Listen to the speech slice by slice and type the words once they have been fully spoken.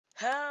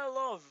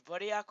Hello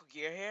everybody,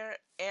 Aquagear here,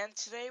 and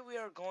today we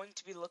are going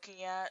to be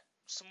looking at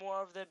some more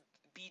of the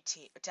B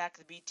Team, Attack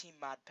the B Team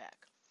mod pack.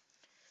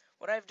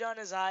 What I've done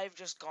is I've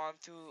just gone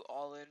through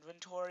all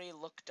inventory,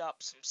 looked up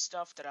some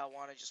stuff that I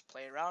want to just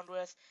play around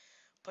with,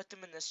 put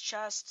them in this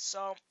chest,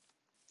 so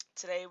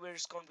today we're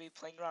just going to be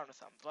playing around with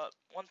them. But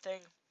one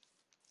thing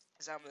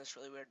is I'm in this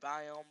really weird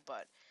biome,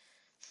 but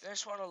I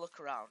just want to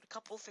look around. A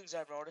couple of things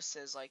I've noticed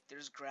is like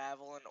there's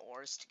gravel and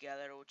ores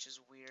together, which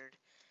is weird.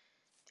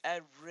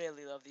 I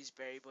really love these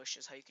berry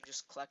bushes, how you can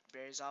just collect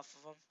berries off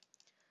of them.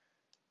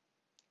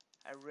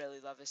 I really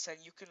love this, and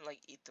you can like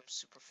eat them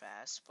super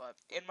fast. But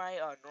in my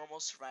normal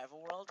survival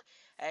world,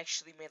 I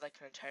actually made like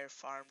an entire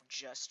farm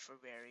just for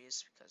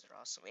berries because they're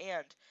awesome.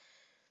 And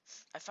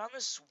I found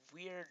this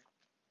weird,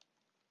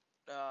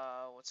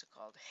 what's it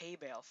called, hay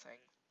bale thing.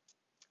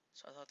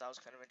 So I thought that was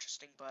kind of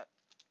interesting. But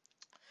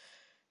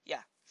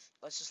yeah,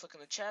 let's just look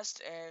in the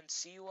chest and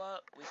see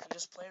what we can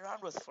just play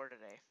around with for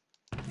today.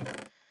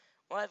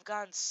 Well, I've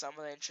gotten some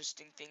of the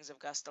interesting things. I've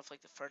got stuff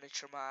like the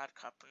furniture mod,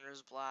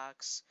 carpenter's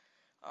blocks,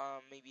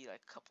 maybe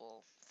like a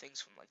couple things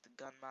from like the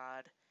gun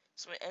mod,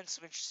 and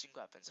some interesting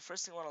weapons. The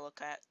first thing I want to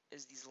look at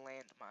is these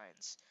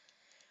landmines.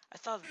 I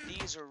thought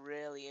these are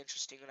really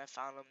interesting when I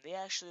found them.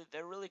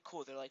 They're really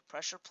cool. They're like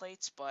pressure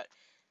plates, but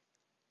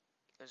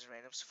there's a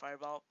random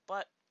fireball,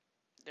 but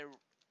they're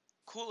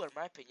cooler in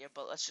my opinion.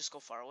 But let's just go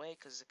far away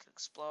because it could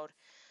explode.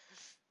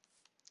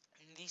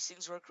 And these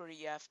things work where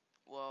you have,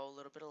 well, a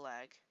little bit of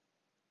lag.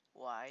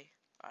 Why?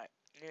 Alright,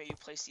 here you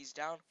place these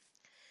down.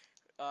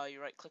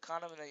 You right click on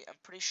them, and then I'm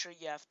pretty sure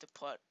you have to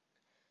put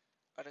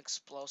an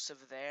explosive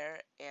there,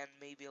 and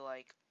maybe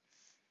like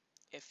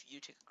if you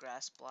take a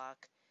grass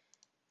block,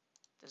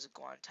 does it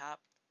go on top?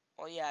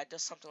 Well, yeah, it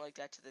does something like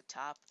that to the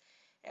top,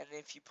 and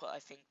if you put, I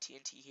think,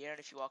 TNT here, and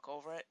if you walk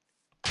over it,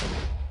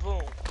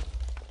 boom,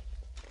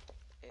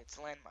 it's a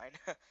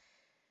landmine.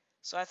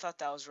 So I thought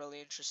that was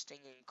really interesting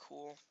and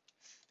cool,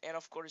 and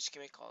of course you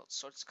can make all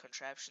sorts of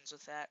contraptions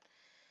with that,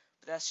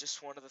 but that's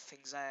just one of the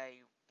things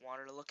I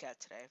wanted to look at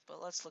today.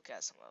 But let's look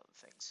at some other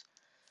things.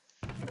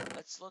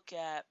 Let's look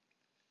at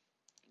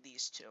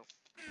these two.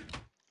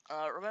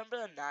 Remember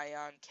the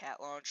Nyan cat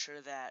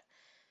launcher that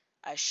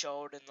I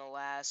showed in the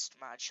last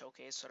mod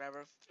showcase,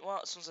 whatever?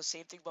 Well, this one's the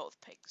same thing, but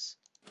with pigs.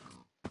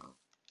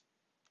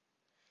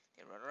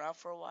 They run around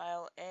for a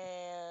while,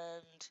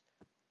 and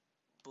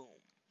boom,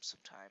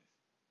 sometime.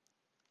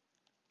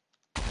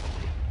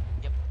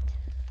 Yep.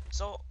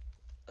 So,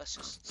 let's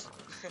just...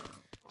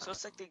 so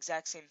it's like the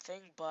exact same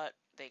thing, but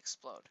they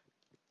explode.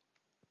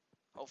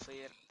 Hopefully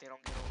they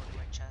don't get over to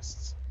my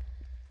chests.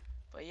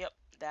 But yep,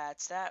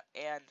 that's that.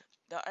 And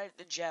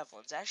the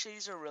javelins. Actually,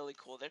 these are really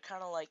cool. They're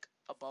kind of like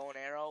a bow and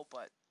arrow,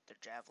 but they're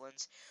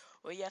javelins.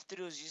 What you have to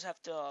do is you just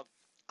have to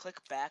click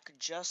back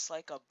just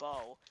like a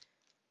bow.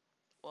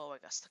 Whoa, I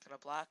got stuck in a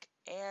block.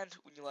 And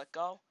when you let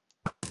go,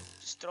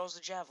 just throws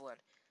the javelin.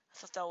 I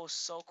thought that was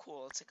so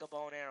cool. It's like a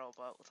bow and arrow,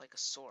 but with like a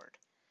sword.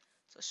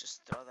 So let's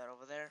just throw that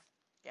over there.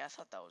 Yeah, I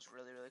thought that was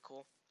really, really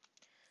cool.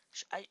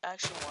 I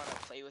actually want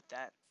to play with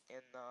that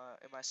in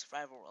my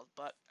survival world,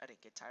 but I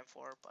didn't get time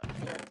for it. But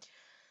anyway,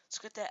 let's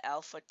get that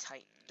Alpha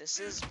Titan. This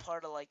is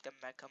part of like the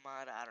mecha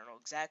mod. I don't know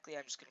exactly.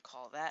 I'm just gonna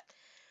call it that.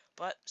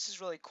 But this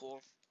is really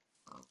cool.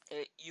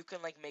 You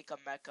can like make a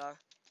mecha.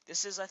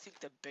 This is, I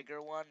think, the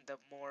bigger one, the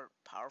more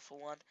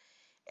powerful one.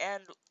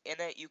 And in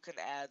it, you can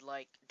add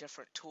like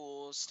different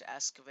tools to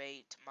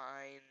excavate, to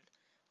mine,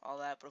 all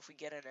that. But if we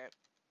get in it,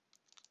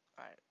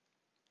 alright,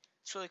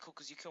 it's really cool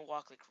because you can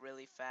walk like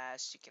really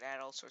fast. You can add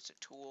all sorts of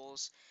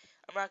tools.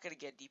 I'm not gonna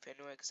get deep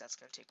into it because that's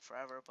gonna take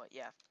forever. But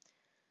yeah,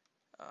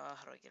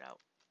 how do I get out?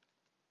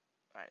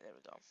 Alright, there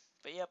we go.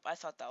 But yep, I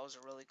thought that was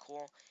really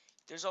cool.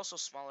 There's also a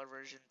smaller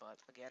version, but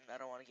again, I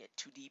don't want to get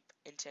too deep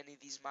into any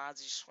of these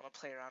mods. I just want to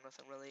play around with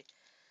them really.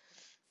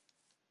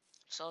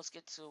 So let's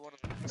get to one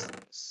of the next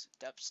things.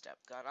 Depth step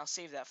gun. I'll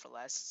save that for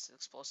last. It's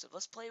explosive.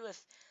 Let's play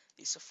with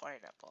these safari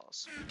net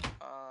balls.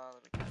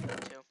 Let me grab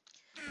that too.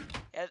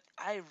 Yeah,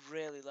 I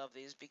really love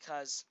these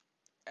because,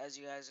 as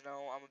you guys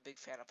know, I'm a big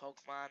fan of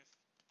Pokemon.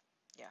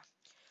 Yeah,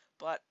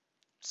 but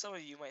some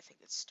of you might think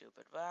it's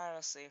stupid, but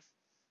honestly,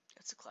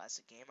 it's a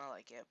classic game. I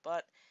like it.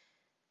 But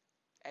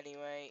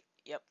anyway,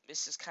 yep,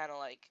 this is kind of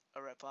like a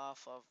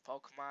ripoff of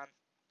Pokemon,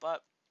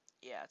 but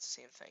yeah, it's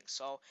the same thing.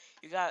 So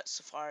you got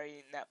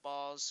Safari net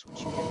balls,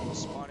 which you can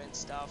spawn in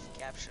stuff,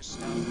 capture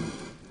stuff.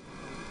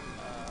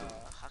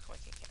 How come I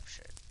can't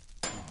capture it?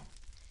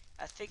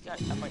 I think I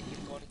might need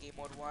to go into game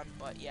mode 1,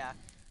 but yeah.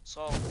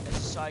 So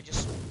I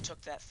just took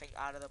that thing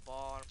out of the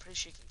ball, and I'm pretty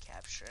sure you can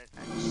capture it.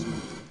 I'm just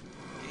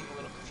getting a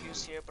little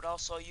confused here, but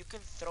also you can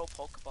throw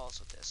Pokeballs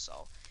with this.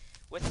 So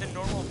with the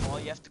normal ball,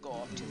 you have to go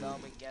up to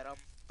them and get them.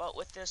 But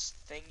with this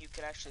thing, you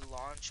can actually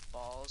launch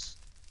balls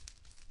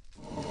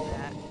like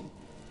that,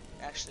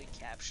 actually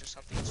capture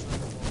something. It's really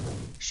cool.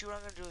 Actually, what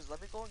I'm gonna do is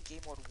let me go in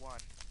game mode 1.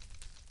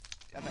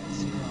 I'm at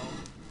 0. Let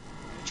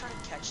me try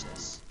to catch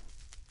this.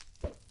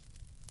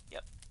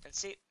 Yep, and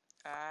see,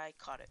 I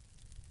caught it.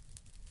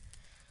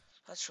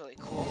 That's really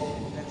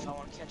cool. And then if I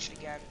want to catch it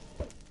again,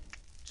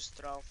 just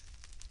throw.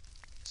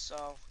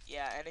 So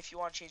yeah, and if you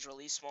want to change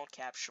release mode,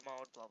 capture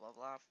mode, blah blah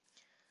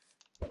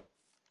blah,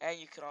 and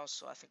you can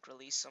also I think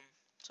release them.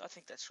 So I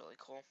think that's really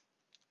cool.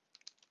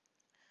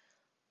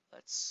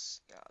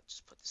 Let's I'll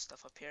just put this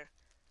stuff up here.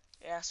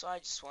 Yeah, so I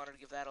just wanted to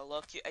give that a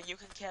look. And you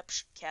can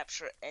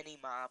capture any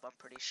mob, I'm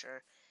pretty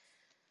sure.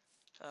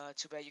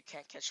 Too bad you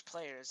can't catch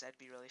players. That'd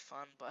be really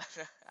fun, but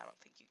I don't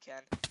think you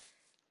can.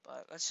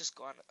 But let's just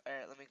go on.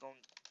 Alright, let me go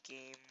in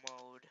game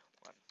mode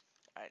 1.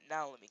 Alright,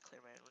 now let me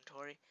clear my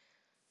inventory.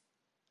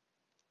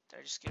 Did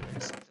I just get rid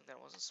of something that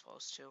I wasn't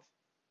supposed to?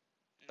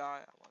 No, I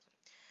wasn't.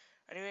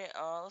 Anyway,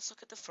 let's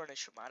look at the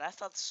furniture mod. I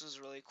thought this was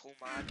a really cool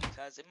mod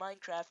because in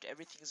Minecraft,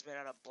 everything's made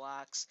out of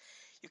blocks.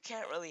 You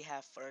can't really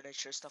have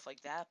furniture, stuff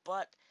like that,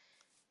 but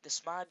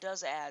this mod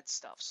does add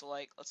stuff. So,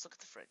 like, let's look at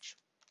the fridge.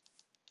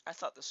 I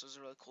thought this was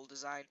a really cool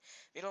design.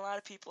 I mean, a lot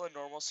of people in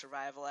normal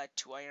survival add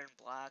 2 iron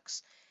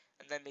blocks,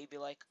 and then maybe,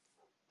 like,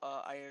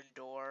 a iron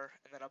door,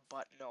 and then a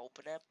button to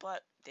open it,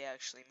 but they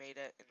actually made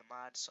it in the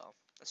mod, so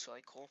that's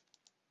really cool.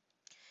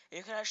 And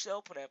you can actually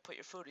open it and put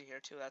your food in here,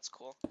 too. That's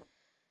cool.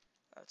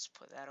 Let's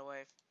put that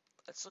away.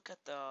 Let's look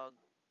at the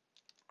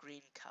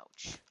green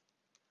couch.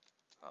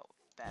 Oh,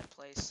 bad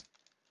place.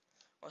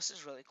 Well, this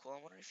is really cool.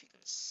 I wonder if you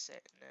can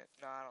sit in it.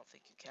 No, I don't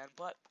think you can.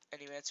 But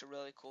anyway, it's a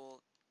really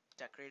cool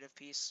decorative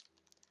piece.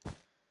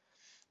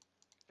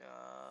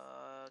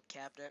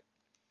 Cabinet.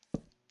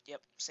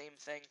 Yep, same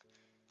thing.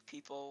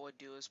 People would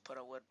do is put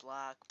a wood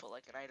block, put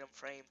like an item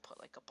frame, put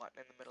like a button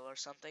in the middle or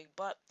something.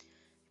 But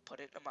put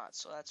it in a mod.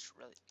 So that's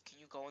really. Can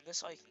you go in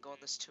this? Oh, you can go in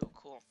this too.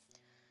 Cool.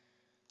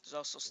 There's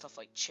also stuff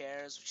like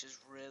chairs, which is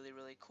really,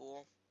 really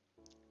cool.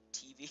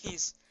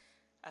 TVs.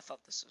 I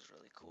thought this was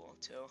really cool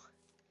too.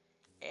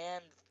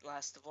 And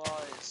last of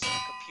all is a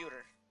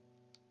computer.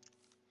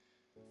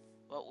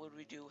 What would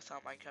we do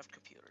without Minecraft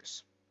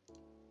computers?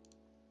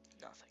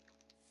 Nothing.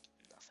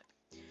 Nothing.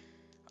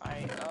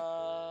 Alright,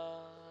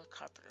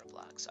 carpenter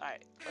blocks.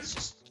 Alright, let's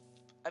just,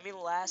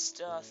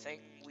 last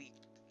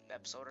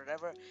episode or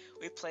whatever,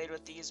 we played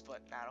with these,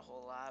 but not a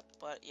whole lot.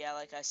 But yeah,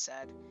 like I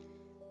said,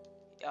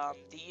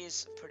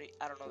 these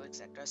I don't know the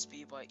exact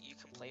recipe, but you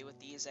can play with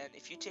these, and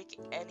if you take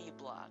any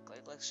block,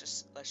 like let's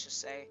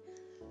just say,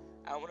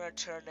 I want to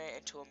turn it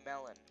into a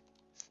melon,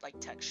 like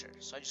texture.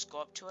 So I just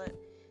go up to it,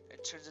 and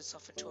it turns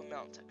itself into a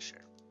melon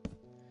texture.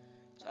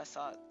 So I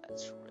thought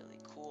that's really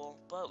cool,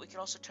 but we can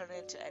also turn it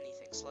into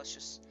anything. So let's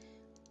just,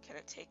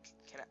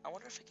 I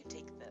wonder if it can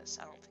take this.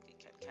 I don't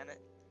think it can it?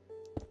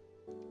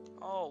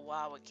 Oh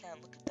wow, it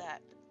can, look at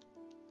that.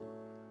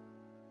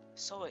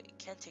 So it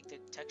can take the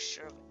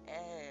texture of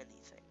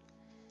anything.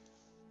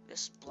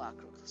 This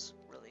block looks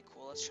really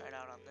cool. Let's try it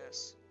out on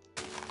this.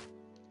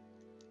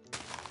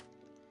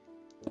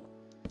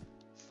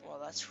 Well,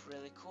 that's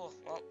really cool.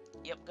 Well,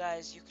 yep,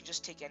 guys, you can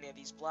just take any of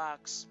these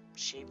blocks,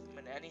 shape them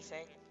into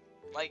anything.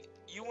 Like,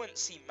 you wouldn't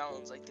see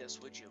melons like this,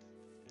 would you?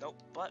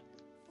 Nope, but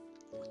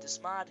with this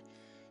mod,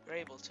 you're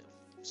able to.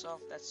 So,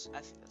 I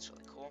think that's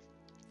really cool.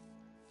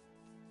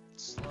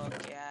 Let's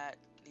look at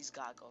these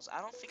goggles.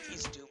 I don't think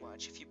these do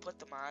much. If you put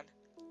them on,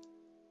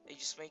 they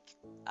just make,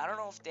 I don't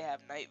know if they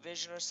have night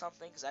vision or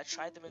something, because I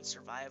tried them in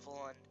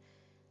survival, and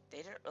they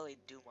didn't really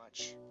do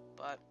much.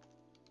 But,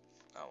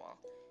 oh well.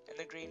 And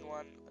the green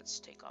one, let's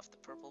take off the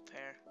purple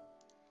pair.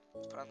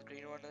 Let's put on the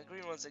green one. And the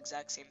green one's the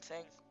exact same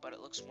thing, but it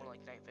looks more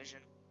like night vision.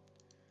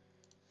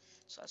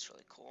 So that's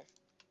really cool.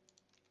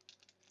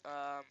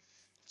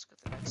 Let's go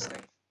to the next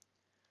thing.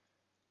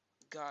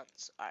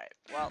 Guns. Alright,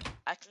 well,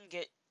 I can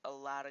get a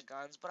lot of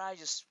guns, but I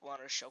just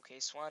want to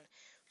showcase one,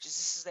 which is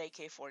this is the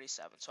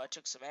AK-47. So I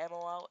took some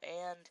ammo out,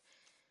 and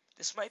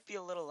this might be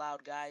a little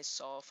loud, guys.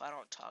 So if I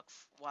don't talk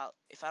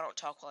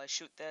while I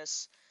shoot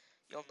this,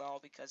 you'll know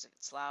because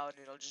it's loud,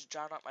 and it'll just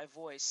drown out my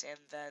voice, and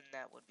then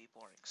that would be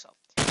boring. So.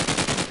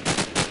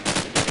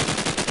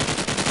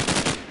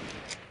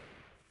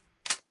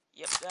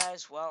 Yep,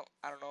 guys. Well,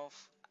 I don't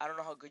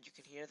know how good you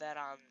can hear that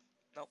on.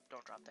 Nope,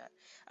 don't drop that.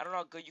 I don't know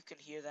how good you can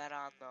hear that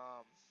on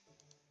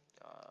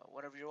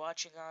whatever you're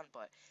watching on,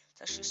 but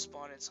it's actually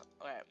spawning some.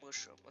 Alright,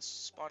 mushroom. Let's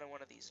spawn in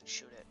one of these and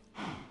shoot it.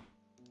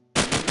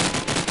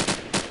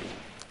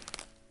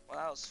 Well,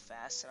 that was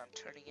fast, and I'm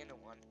turning into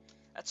one.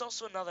 That's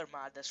also another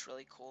mod that's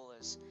really cool.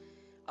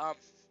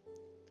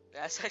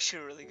 That's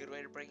actually a really good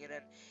way to bring it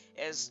in.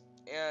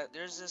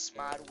 There's this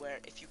mod where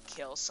if you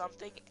kill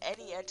something,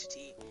 any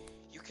entity,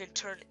 you can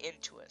turn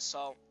into it.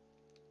 So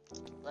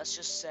let's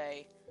just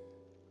say,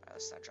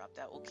 let's not drop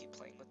that. We'll keep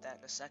playing with that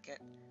in a second.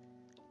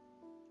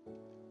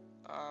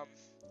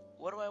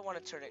 What do I want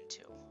to turn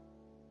into?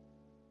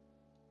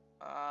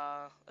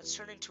 Let's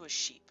turn into a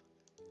sheep.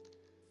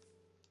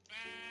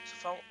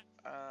 So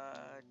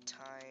if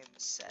time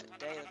set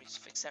day. Let me just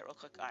fix that real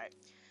quick. Alright.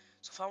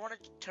 So if I want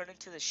to turn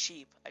into the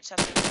sheep, I just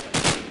have to do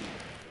it.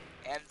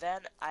 And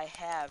then I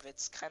have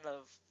its kind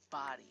of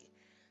body.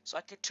 So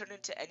I could turn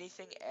into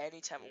anything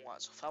anytime I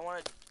want. So if I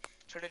want to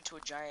turn into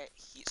a giant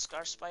heat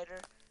scar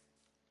spider,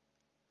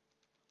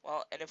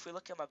 well, and if we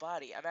look at my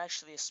body, I'm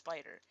actually a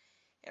spider.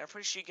 And I'm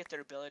pretty sure you get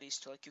their abilities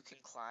to, like, you can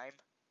climb.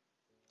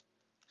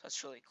 So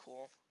that's really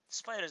cool. The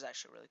spider's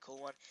actually a really cool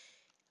one.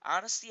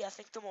 Honestly, I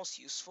think the most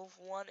useful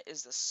one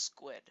is the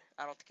squid.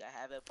 I don't think I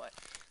have it, but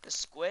the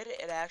squid,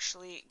 it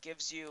actually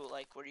gives you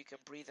like where you can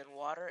breathe in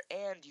water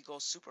and you go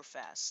super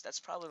fast. That's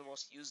probably the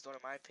most used one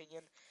in my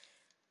opinion,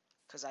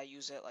 because I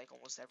use it like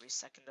almost every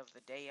second of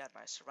the day on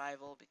my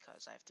survival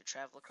because I have to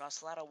travel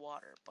across a lot of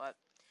water. But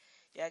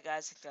yeah,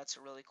 guys, I think that's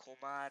a really cool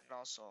mod, and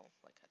also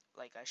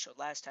like I showed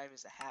last time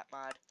is the hat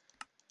mod,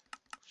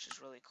 which is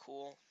really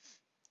cool.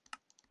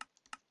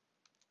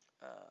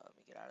 Let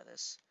me get out of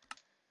this.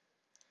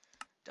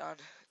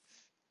 Done.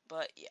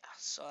 But yeah,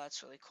 so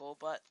that's really cool.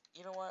 But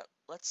you know what?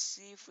 Let's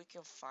see if we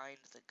can find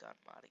the gun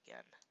mod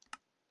again.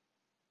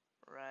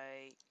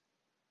 Right.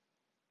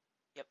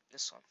 Yep,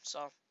 this one.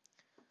 So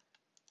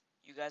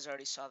you guys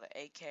already saw the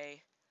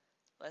AK.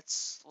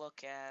 Let's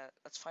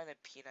find the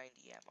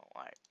P90 ammo.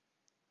 Alright.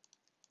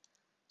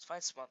 Let's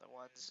find some other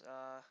ones.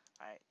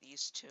 Alright,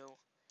 these two.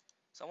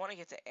 So I want to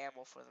get the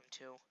ammo for them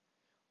too.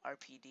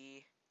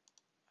 RPD.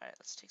 Alright,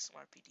 let's take some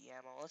RPD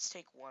ammo. Let's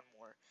take one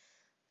more.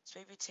 Let's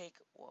maybe take,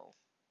 whoa.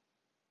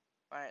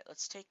 Alright,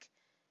 let's take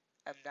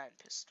M9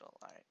 pistol.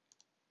 Alright.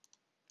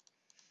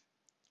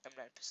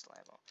 M9 pistol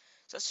ammo.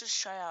 So let's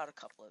just try out a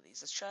couple of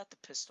these. Let's try out the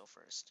pistol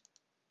first.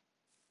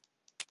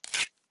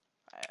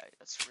 Alright,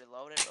 let's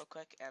reload it real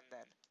quick, and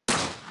then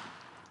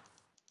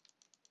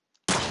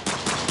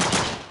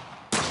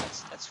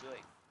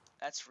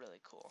that's really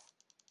cool.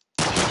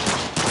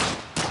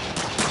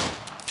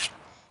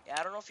 Yeah,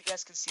 I don't know if you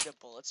guys can see the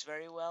bullets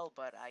very well,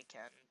 but I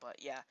can.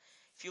 But yeah,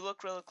 if you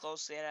look really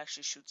closely, it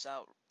actually shoots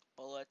out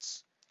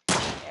bullets, and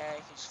you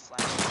can just fly.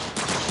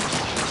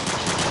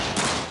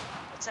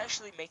 Let's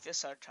actually make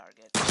this our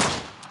target.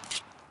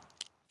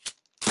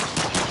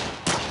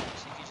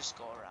 So you can just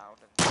go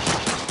around and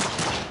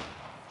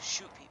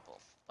shoot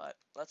people. But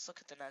let's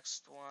look at the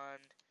next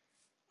one.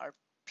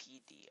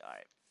 RPD.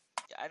 Alright.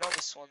 Yeah, I know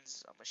this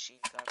one's a machine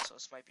gun, so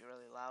this might be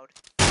really loud.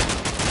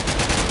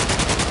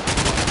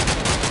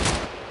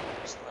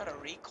 There's a lot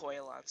of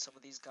recoil on some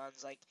of these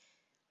guns. Like,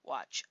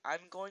 watch.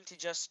 I'm going to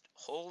just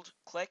hold,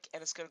 click,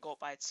 and it's going to go up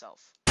by itself.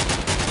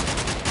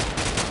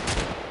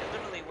 It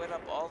literally went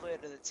up all the way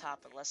to the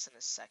top in less than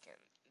a second.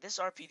 This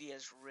RPD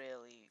has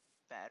really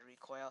bad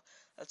recoil.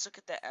 Let's look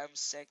at the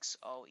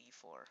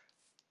M60E4.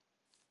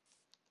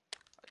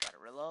 I gotta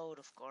reload,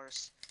 of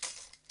course.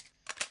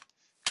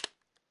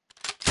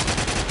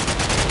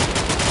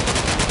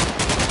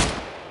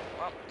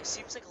 Well, it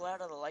seems like a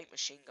lot of the light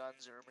machine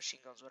guns, or machine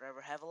guns,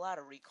 whatever, have a lot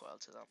of recoil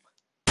to them.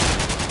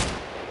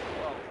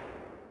 Whoa.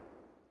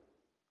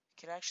 You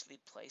can actually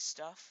play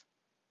stuff.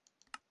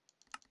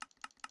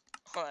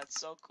 Oh, that's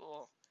so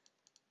cool.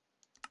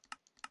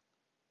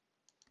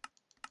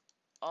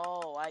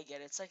 Oh, I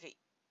get it. It's like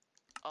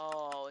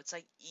it's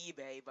like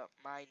eBay, but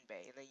Mine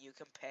Bay. And then you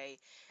can pay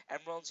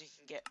emeralds, you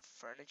can get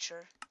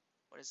furniture.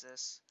 What is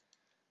this?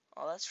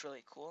 Oh, that's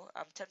really cool.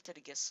 I'm tempted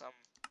to get some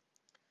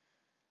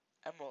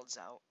emeralds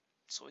out,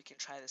 so we can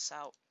try this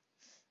out.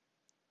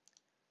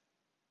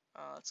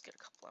 Let's get a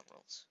couple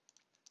emeralds.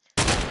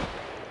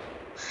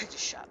 I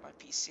just shot my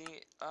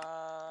PC.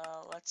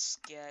 Let's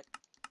get...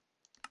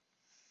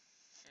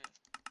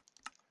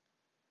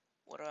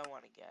 What do I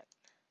want to get?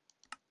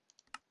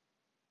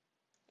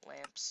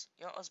 Lamps.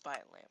 You know, let's buy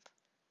a lamp.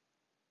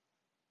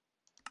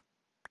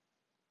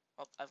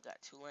 Oh, I've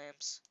got 2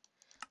 lamps.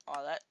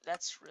 Oh,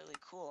 that's really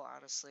cool,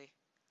 honestly.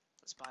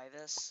 Let's buy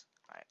this.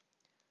 Alright.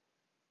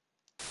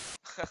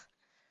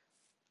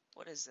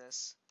 What is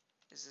this?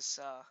 Is this,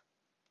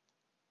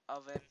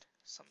 oven?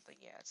 Something?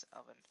 Yeah, it's an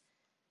oven.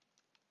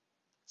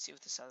 Let's see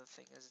what this other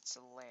thing is. It's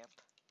a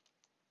lamp.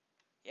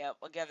 Yeah,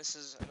 again, this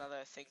is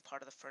another thing,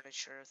 part of the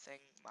furniture thing,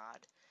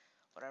 mod.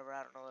 Whatever,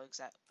 I don't know the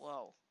exact...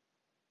 Whoa.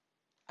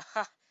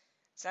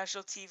 It's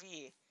actual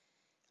TV.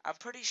 I'm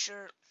pretty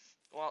sure...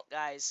 Well,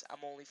 guys,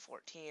 I'm only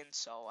 14,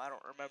 so I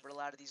don't remember a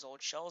lot of these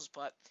old shows,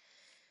 but...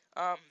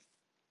 On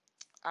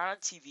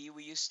TV,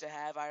 we used to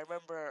have... I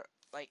remember,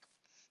 like...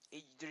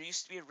 there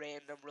used to be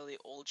random, really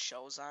old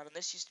shows on, and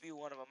this used to be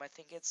one of them. I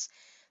think it's...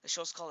 The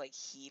show's called, like,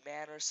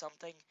 He-Man or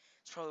something.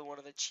 It's probably one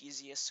of the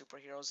cheesiest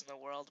superheroes in the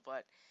world,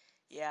 but...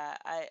 Yeah,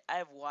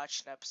 I've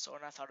watched an episode,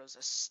 and I thought it was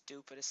the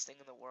stupidest thing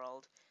in the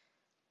world.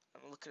 I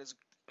mean, look at his...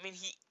 I mean,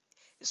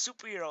 his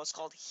superhero is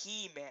called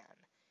He-Man,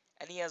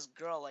 and he has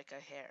girl-like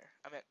a hair.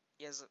 I mean,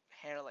 he has a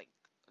hair like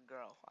a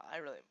girl. I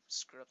really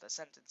screwed up that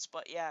sentence,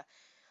 but yeah.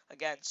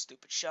 Again,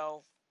 stupid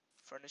show.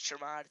 Furniture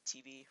mod,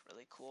 TV,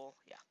 really cool.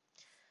 Yeah.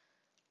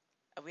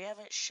 And we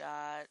haven't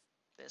shot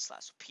this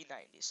last one,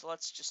 P90, so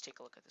let's just take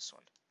a look at this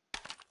one.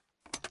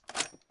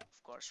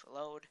 Of course,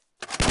 reload.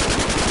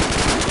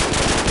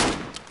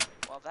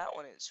 Well, that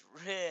one is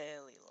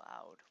really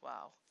loud.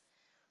 Wow.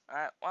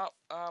 Alright, well,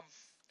 I'm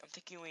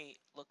thinking we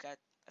look at...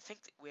 I think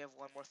we have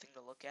one more thing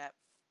to look at.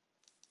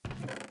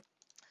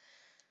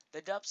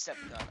 The dubstep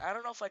gun. I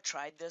don't know if I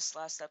tried this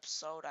last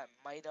episode. I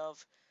might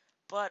have.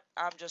 But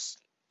I'm just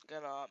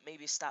gonna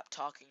maybe stop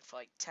talking for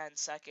like 10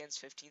 seconds,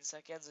 15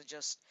 seconds, and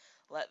just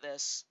let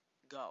this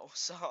go.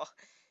 So,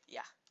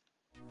 yeah.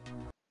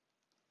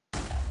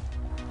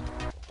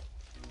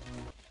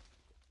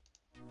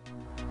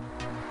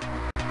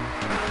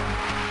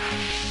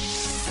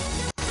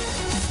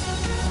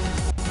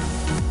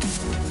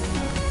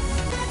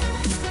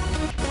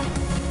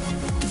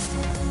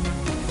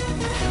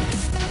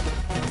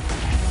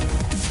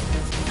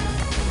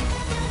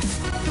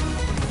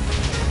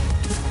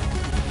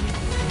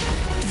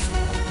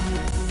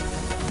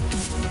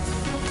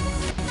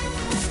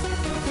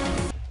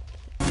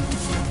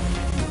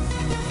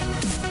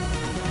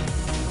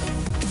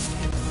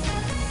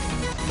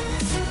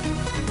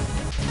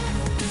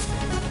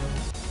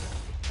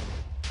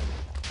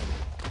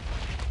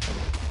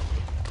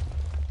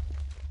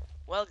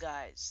 Well,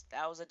 guys,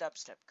 that was a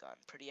dubstep gun.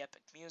 Pretty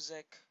epic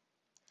music.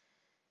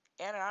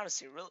 And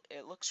honestly,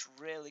 it looks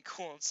really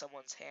cool in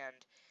someone's hand.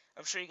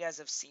 I'm sure you guys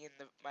have seen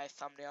my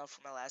thumbnail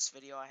from my last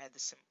video. I had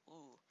this in,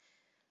 ooh,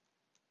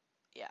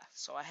 yeah.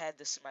 So I had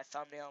this in my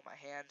thumbnail in my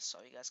hand, so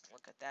you guys can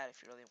look at that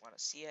if you really want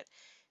to see it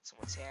in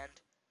someone's hand.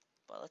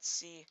 But let's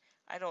see.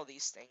 I know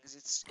these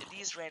things.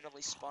 These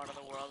randomly spawn in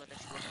the world, and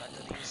if you look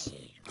under these,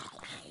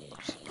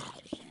 oops,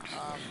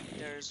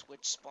 there's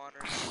witch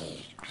spawners. Let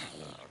me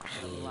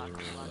get a block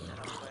to block that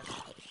up with.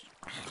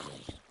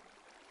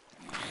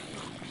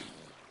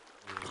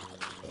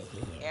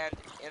 And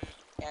in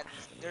and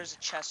there's a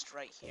chest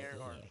right here,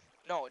 or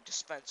no, a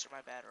dispenser,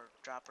 my bad, or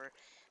dropper.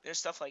 There's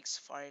stuff like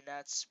safari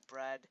nets,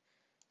 bread,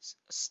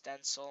 a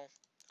stencil,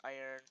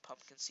 iron,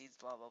 pumpkin seeds,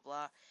 blah blah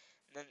blah.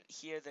 And then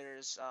here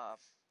there's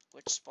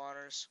witch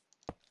spawners,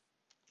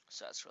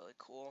 so that's really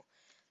cool.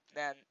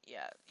 Then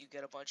yeah, you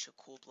get a bunch of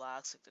cool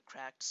blocks like the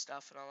cracked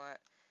stuff and all that.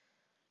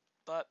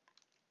 But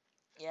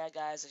yeah,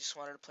 guys, I just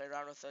wanted to play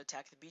around with the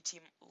Attack the B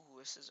team. Ooh,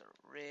 this is a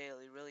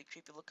really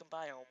creepy looking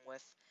biome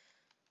with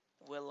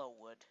willow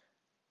wood.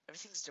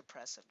 Everything's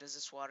depressive. Does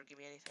this water give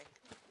me anything?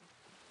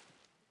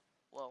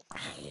 Whoa,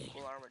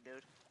 cool armor,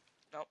 dude.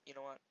 Nope, you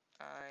know what?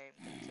 I'm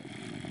gonna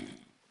kill you.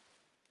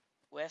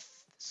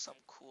 With some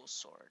cool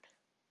sword.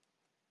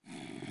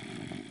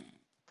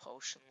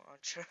 Potion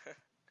launcher.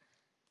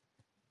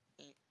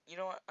 You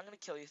know what? I'm gonna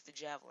kill you with the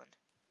javelin.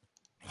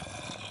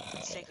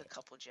 Let's take a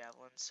couple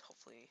javelins.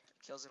 Hopefully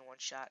it kills in one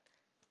shot.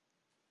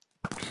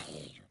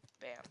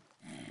 Bam.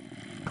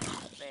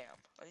 Bam.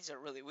 Oh, these are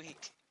really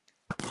weak.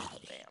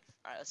 Bam.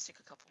 Alright, let's take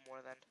a couple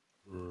more then.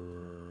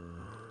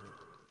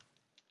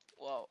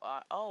 Whoa.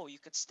 Oh, you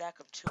could stack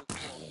them too.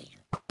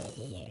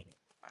 Cool.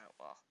 Alright,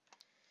 well.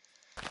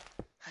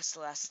 That's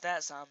the last of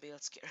that zombie.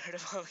 Let's get rid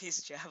of all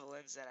these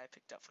javelins that I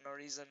picked up for no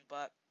reason.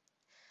 But,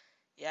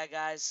 yeah,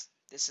 guys.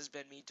 This has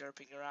been me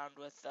derping around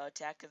with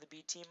Attack of the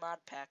B Team mod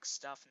pack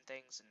stuff and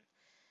things. And,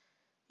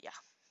 yeah.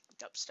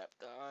 Dubstep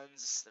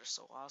guns. They're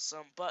so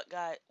awesome. But,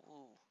 guys.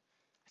 Ooh.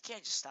 I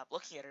can't just stop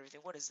looking at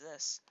everything. What is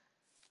this?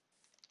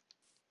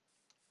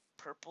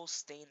 Purple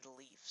stained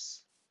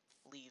leaves.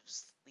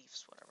 Leaves,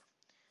 whatever.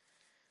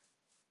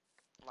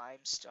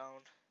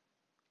 Limestone.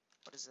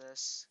 What is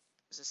this?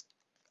 Is this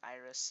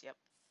iris? Yep.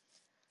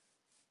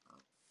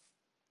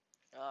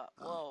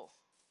 Whoa.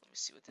 Let me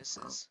see what this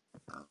is.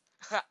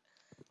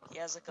 He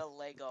has like a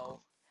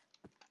Lego.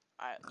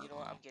 Alright, you know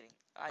what?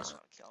 I just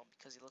want to kill him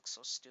because he looks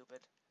so stupid.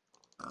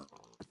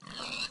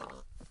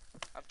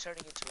 I'm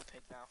turning into a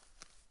pig now.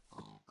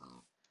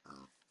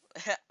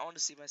 I want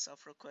to see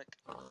myself real quick.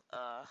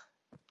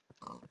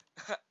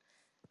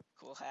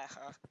 Cool hat,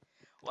 huh?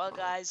 Well,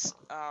 guys,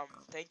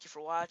 thank you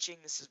for watching.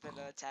 This has been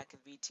an Attack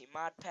of the BT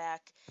mod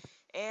pack.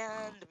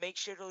 And make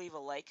sure to leave a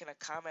like and a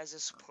comment as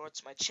it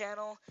supports my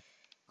channel.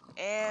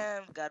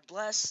 And God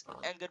bless,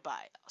 and goodbye.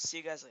 I'll see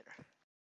you guys later.